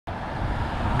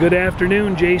Good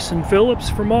afternoon, Jason Phillips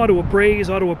from Appraise,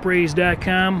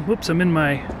 autoappraise.com. Whoops,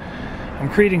 I'm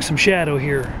creating some shadow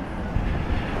here.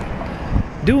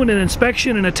 Doing an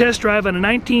inspection and a test drive on a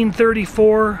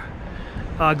 1934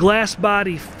 glass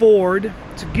body Ford.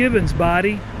 It's a Gibbons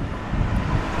body.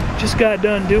 Just got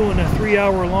done doing a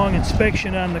 3-hour long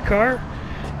inspection on the car.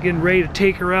 Getting ready to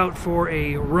take her out for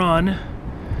a run.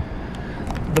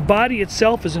 The body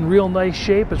itself is in real nice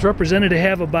shape. It's represented to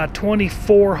have about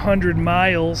 2,400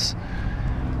 miles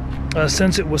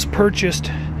since it was purchased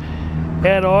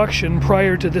at auction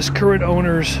prior to this current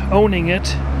owner's owning it.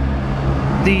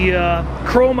 The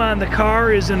chrome on the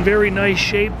car is in very nice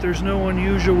shape. There's no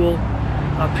unusual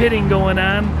pitting going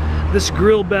on. This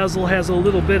grill bezel has a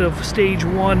little bit of stage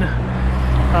 1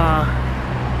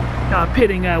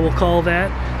 pitting, I will call that,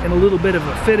 and a little bit of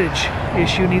a fittage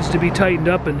issue. Needs to be tightened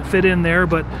up and fit in there,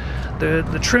 but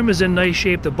the trim is in nice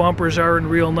shape. The bumpers are in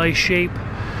real nice shape.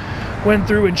 Went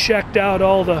through and checked out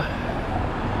all the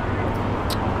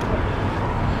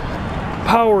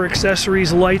power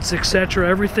accessories, lights, etc.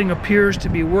 Everything appears to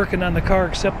be working on the car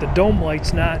except the dome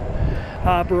light's not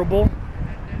operable.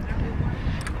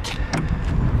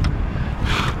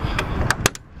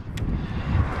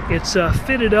 It's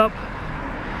fitted up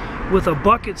with a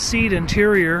bucket seat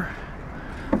interior,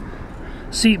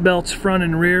 seat belts front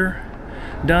and rear,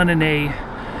 done in a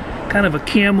kind of a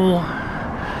camel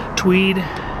tweed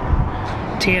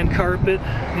tan carpet.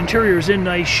 The interior is in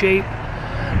nice shape.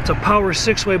 It's a power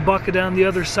 6-way bucket on the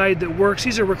other side that works.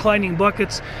 These are reclining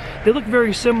buckets. They look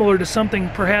very similar to something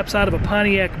perhaps out of a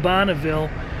Pontiac Bonneville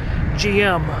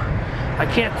GM. I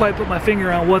can't quite put my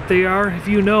finger on what they are. If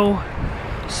you know,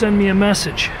 send me a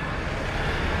message.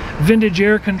 Vintage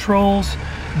air controls,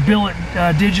 billet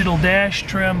digital dash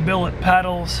trim, billet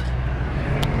pedals.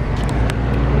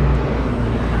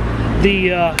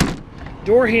 The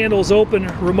door handles open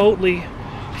remotely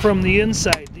from the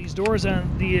inside. These doors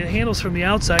on the handles from the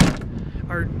outside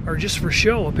are just for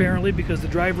show, apparently, because the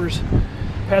driver's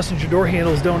passenger door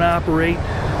handles don't operate.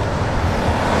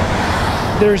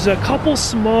 There's a couple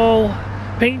small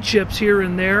paint chips here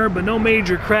and there, but no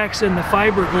major cracks in the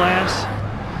fiberglass.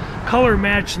 Color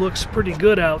match looks pretty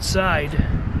good outside.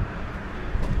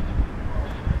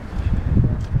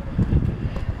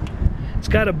 It's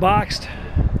got a boxed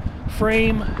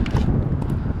frame, a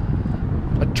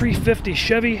 350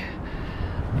 Chevy.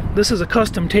 This is a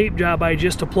custom tape job I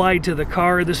just applied to the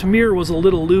car. This mirror was a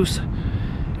little loose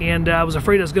and I was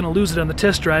afraid I was going to lose it on the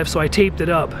test drive, so I taped it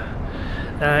up.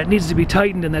 It needs to be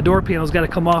tightened and that door panel's got to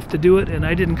come off to do it, and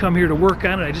I didn't come here to work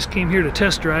on it. I just came here to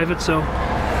test drive it, so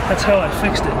that's how I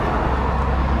fixed it.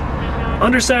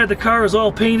 Underside of the car is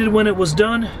all painted when it was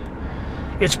done.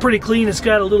 It's pretty clean. It's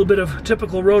got a little bit of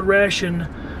typical road rash and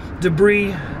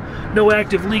debris. No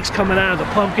active leaks coming out of the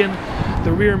pumpkin,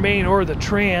 the rear main, or the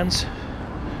trans.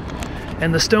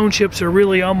 And the stone chips are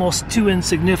really almost too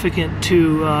insignificant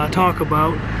to talk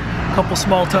about. A couple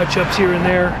small touch-ups here and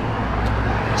there.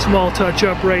 Small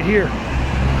touch-up right here.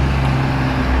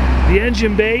 The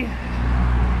engine bay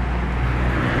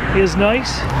is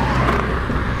nice.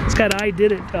 It's got I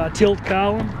did it tilt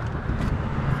column.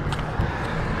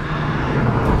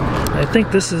 I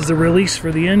think this is the release for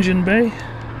the engine bay.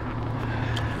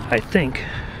 I think.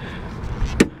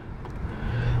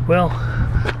 Well,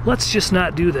 let's just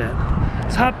not do that.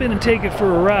 Let's hop in and take it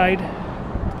for a ride.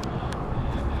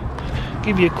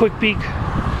 Give you a quick peek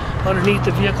underneath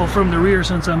the vehicle from the rear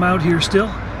since I'm out here still.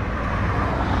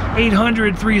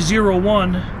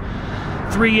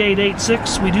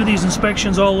 800-301-3886. We do these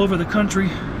inspections all over the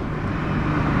country.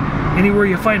 Anywhere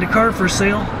you find a car for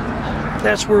sale,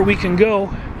 that's where we can go.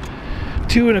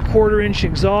 2¼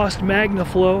 exhaust,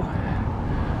 MagnaFlow,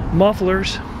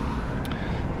 mufflers,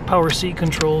 power seat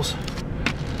controls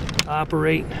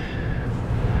operate.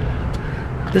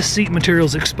 This seat material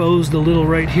is exposed a little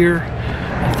right here.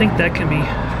 I think that can be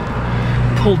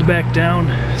pulled back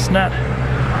down. It's not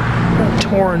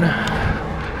torn.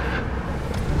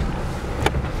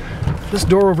 This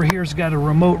door over here has got a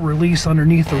remote release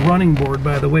underneath the running board,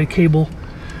 by the way, cable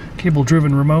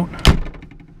driven remote.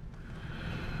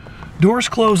 Doors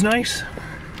close nice.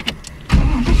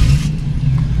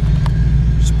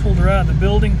 Just pulled her out of the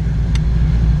building.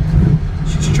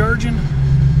 She's charging.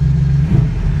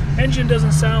 Engine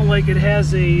doesn't sound like it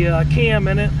has a cam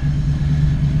in it.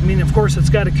 I mean, of course it's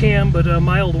got a cam, but a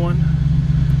mild one.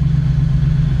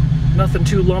 Nothing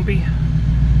too lumpy.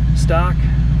 Stock.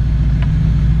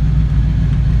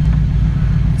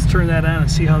 Turn that on and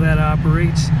see how that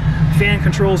operates. Fan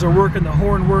controls are working, the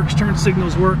horn works, turn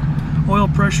signals work. Oil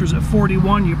pressure's at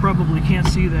 41, you probably can't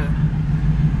see that.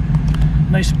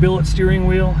 Nice billet steering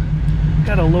wheel.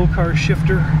 Got a low car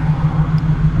shifter.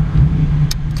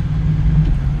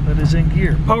 that is in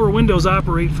gear. Power windows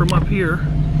operate from up here,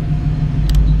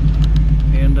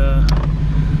 and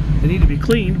they need to be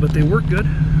cleaned, but they work good.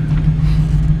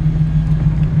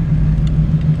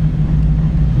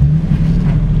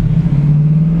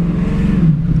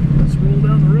 Let's roll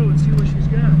down the road and see what she's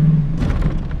got.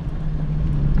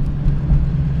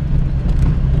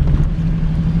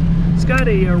 It's got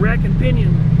a rack and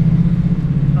pinion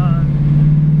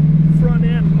front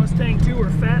end, Mustang 2 or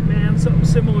Fat Man, something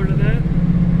similar to that.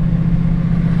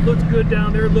 Looked good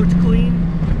down there, looked clean.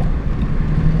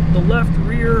 The left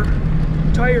rear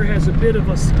tire has a bit of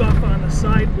a scuff on the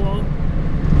sidewall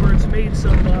where it's made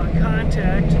some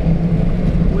contact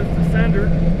with the fender.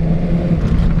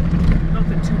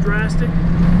 Nothing too drastic.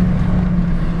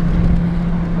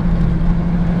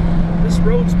 This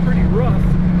road's pretty rough.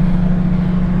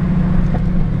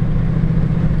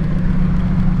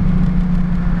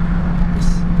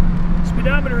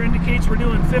 Speedometer indicates we're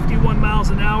doing 51 miles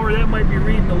an hour. That might be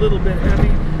reading a little bit heavy.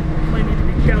 Might need to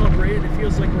be calibrated. It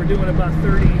feels like we're doing about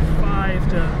 35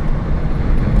 to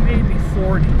maybe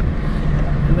 40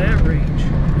 in that range.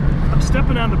 I'm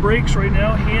stepping on the brakes right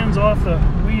now, hands off the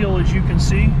wheel, as you can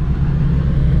see.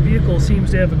 The vehicle seems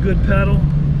to have a good pedal.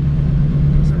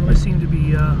 Doesn't really seem to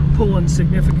be pulling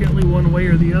significantly one way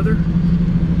or the other.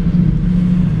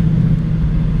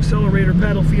 Accelerator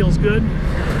pedal feels good.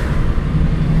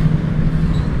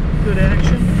 Good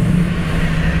action.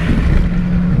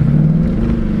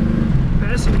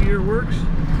 Passing gear works.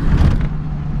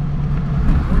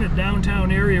 We're in a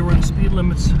downtown area where the speed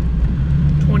limit's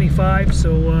 25,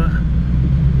 so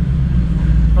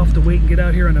I'll have to wait and get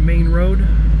out here on the main road.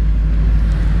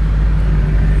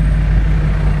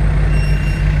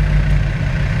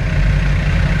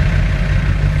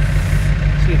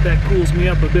 See if that cools me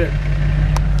up a bit.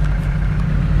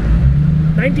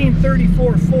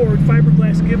 1934 Ford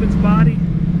fiberglass Gibbons body.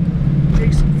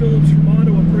 Jason Phillips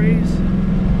from Appraise.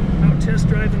 Out test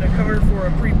driving the car for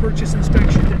a pre-purchase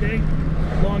inspection today.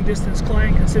 Long distance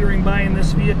client considering buying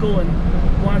this vehicle and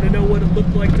wanted to know what it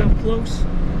looked like up close.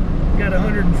 Got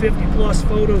 150 plus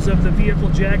photos of the vehicle,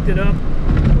 jacked it up,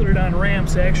 put it on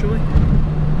ramps actually.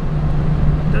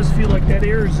 Does feel like that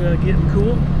air is getting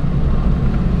cool.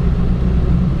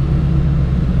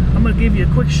 I'm going to give you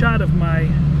a quick shot of my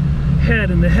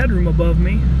head and the headroom above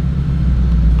me.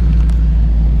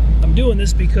 I'm doing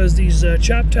this because these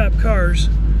chop top cars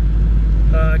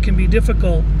can be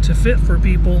difficult to fit for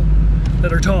people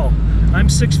that are tall. I'm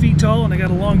 6 feet tall and I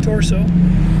got a long torso,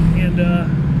 and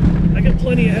I got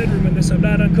plenty of headroom in this. I'm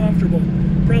not uncomfortable.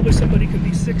 Probably somebody could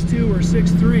be 6'2 or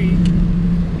 6'3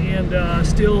 and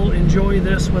still enjoy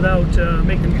this without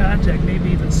making contact,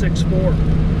 maybe even 6'4.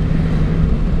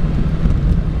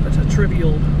 That's a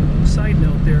trivial side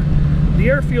note there. The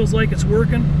air feels like it's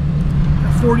working.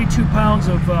 42 pounds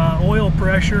of oil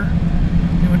pressure,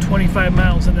 doing 25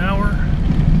 miles an hour.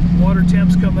 Water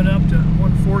temps coming up to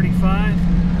 145.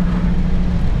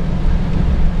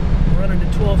 Running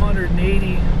at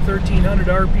 1280, 1300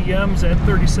 RPMs at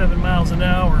 37 miles an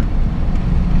hour.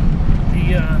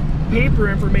 The paper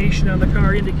information on the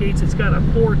car indicates it's got a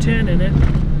 410 in it.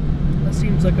 That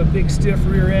seems like a big stiff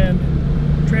rear end.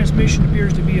 Transmission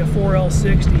appears to be a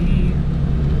 4L60E.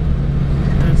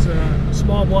 That's a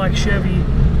small block Chevy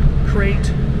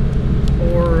crate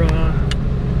or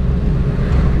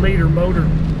later motor.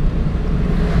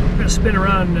 I'm going to spin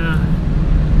around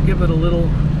and give it a little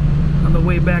on the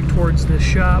way back towards the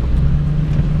shop.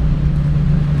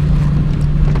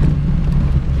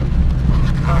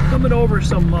 Coming over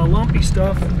some lumpy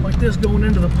stuff like this going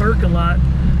into the parking lot,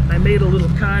 I made a little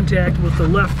contact with the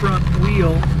left front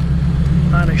wheel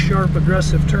on a sharp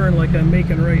aggressive turn like I'm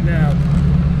making right now.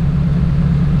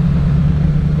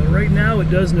 But right now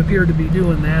it doesn't appear to be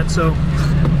doing that, so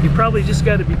you probably just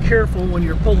got to be careful when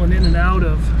you're pulling in and out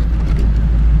of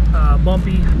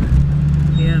bumpy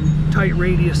and tight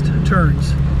radiused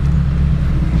turns,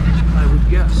 I would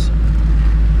guess.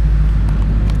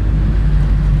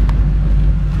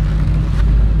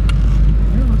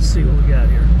 Well, let's see what we got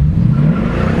here.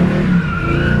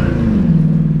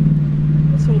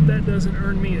 Let's hope that doesn't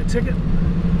earn me a ticket.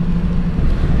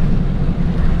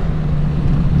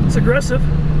 It's aggressive.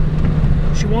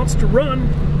 She wants to run,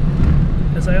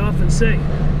 as I often say.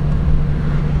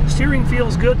 Steering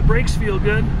feels good, the brakes feel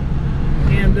good,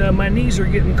 and my knees are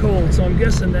getting cold, so I'm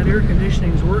guessing that air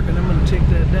conditioning is working. I'm going to take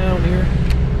that down here.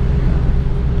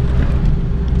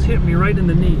 It's hitting me right in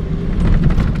the knee.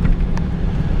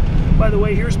 By the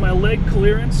way, here's my leg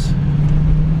clearance.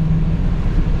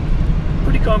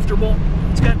 Pretty comfortable.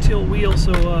 It's got tilt wheels,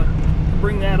 so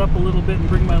bring that up a little bit and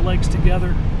bring my legs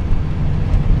together.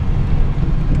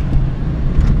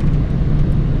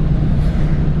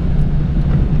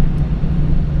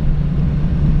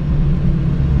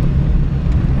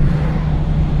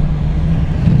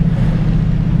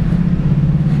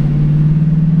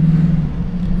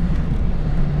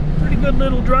 good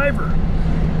little driver.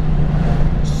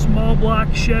 Small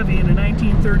block Chevy in a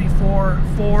 1934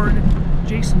 Ford.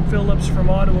 Jason Phillips from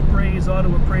Auto Appraise,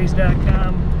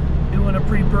 autoappraise.com, doing a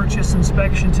pre-purchase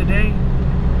inspection today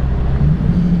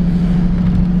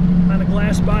on a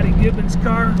glass body Gibbons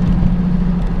car.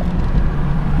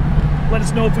 Let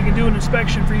us know if we can do an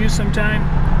inspection for you sometime.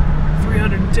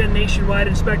 310 nationwide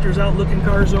inspectors out looking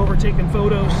cars over, taking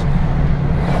photos,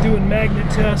 doing magnet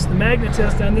tests. The magnet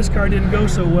test on this car didn't go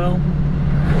so well.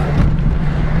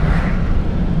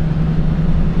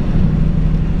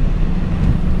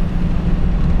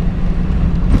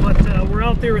 But we're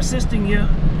out there assisting you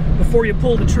before you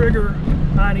pull the trigger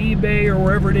on eBay or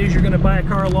wherever it is you're going to buy a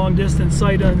car long distance,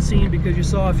 sight unseen, because you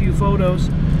saw a few photos.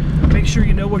 Make sure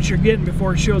you know what you're getting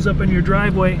before it shows up in your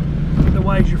driveway.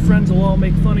 Otherwise, your friends will all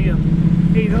make fun of you.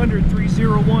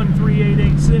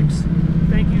 800-301-3886.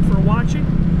 Thank you for watching.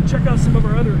 Check out some of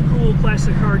our other cool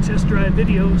classic car test drive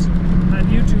videos on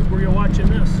YouTube where you're watching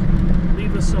this.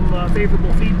 Leave us some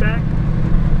favorable feedback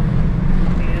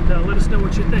and let us know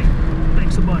what you think.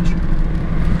 Thanks a bunch.